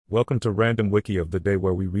Welcome to Random Wiki of the Day,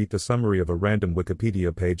 where we read the summary of a random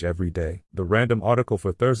Wikipedia page every day. The random article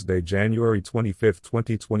for Thursday, January 25,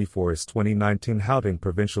 2024 is 2019 Gauteng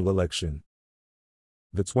provincial election.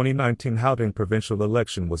 The 2019 Gauteng provincial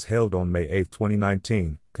election was held on May 8,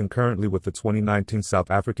 2019, concurrently with the 2019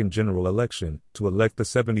 South African general election, to elect the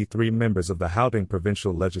 73 members of the Gauteng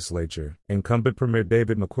provincial legislature. Incumbent Premier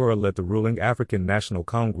David Makhura led the ruling African National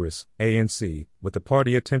Congress, ANC, with the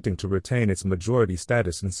party attempting to retain its majority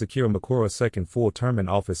status and secure Makhura's second full term in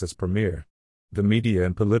office as premier. The media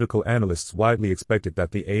and political analysts widely expected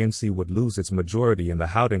that the ANC would lose its majority in the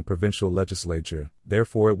Gauteng provincial legislature,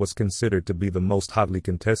 therefore it was considered to be the most hotly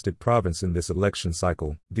contested province in this election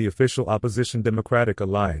cycle. The official opposition Democratic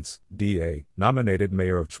Alliance, DA, nominated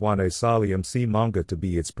Mayor of Tshwane Sali MC Manga to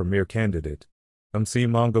be its premier candidate. MC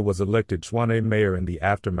Manga was elected Tshwane mayor in the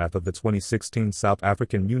aftermath of the 2016 South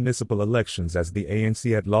African municipal elections, as the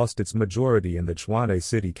ANC had lost its majority in the Tshwane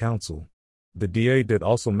City Council. The DA did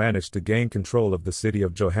also manage to gain control of the city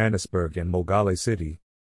of Johannesburg and Mogale City.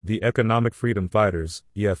 The Economic Freedom Fighters,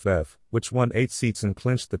 EFF, which won 8 seats and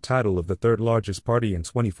clinched the title of the third largest party in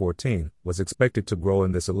 2014, was expected to grow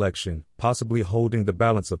in this election, possibly holding the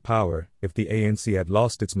balance of power if the ANC had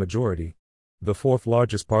lost its majority. The fourth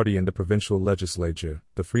largest party in the provincial legislature,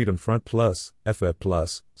 the Freedom Front Plus, FF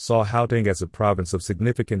Plus, saw Gauteng as a province of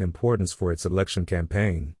significant importance for its election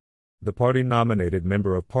campaign. The party nominated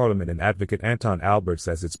Member of Parliament and advocate Anton Alberts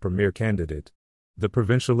as its premier candidate. The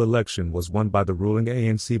provincial election was won by the ruling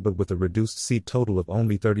ANC, but with a reduced seat total of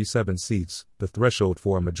only 37 seats, the threshold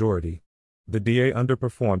for a majority. The DA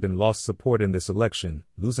underperformed and lost support in this election,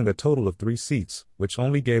 losing a total of 3 seats, which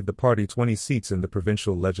only gave the party 20 seats in the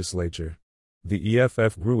provincial legislature. The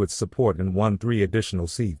EFF grew its support and won 3 additional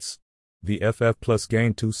seats. The FF Plus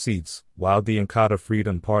gained 2 seats, while the Inkatha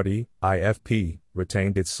Freedom Party, IFP,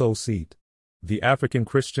 retained its sole seat. The African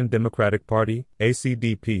Christian Democratic Party,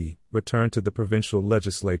 ACDP, returned to the provincial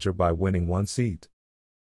legislature by winning 1 seat.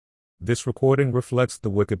 This recording reflects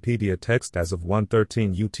the Wikipedia text as of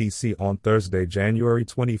 1:13 UTC on Thursday, January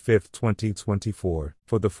 25, 2024.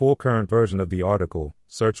 For the full current version of the article,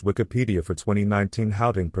 search Wikipedia for 2019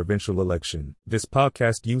 Gauteng provincial election. This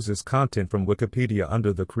podcast uses content from Wikipedia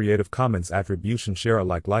under the Creative Commons Attribution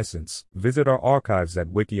Share-alike license. Visit our archives at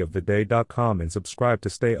wikioftheday.com and subscribe to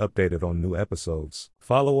stay updated on new episodes.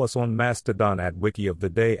 Follow us on Mastodon at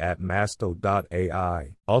wikioftheday at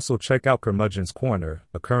masto.ai. Also check out Curmudgeon's Corner,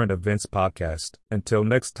 a current events podcast. Until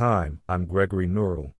next time, I'm Gregory Neural.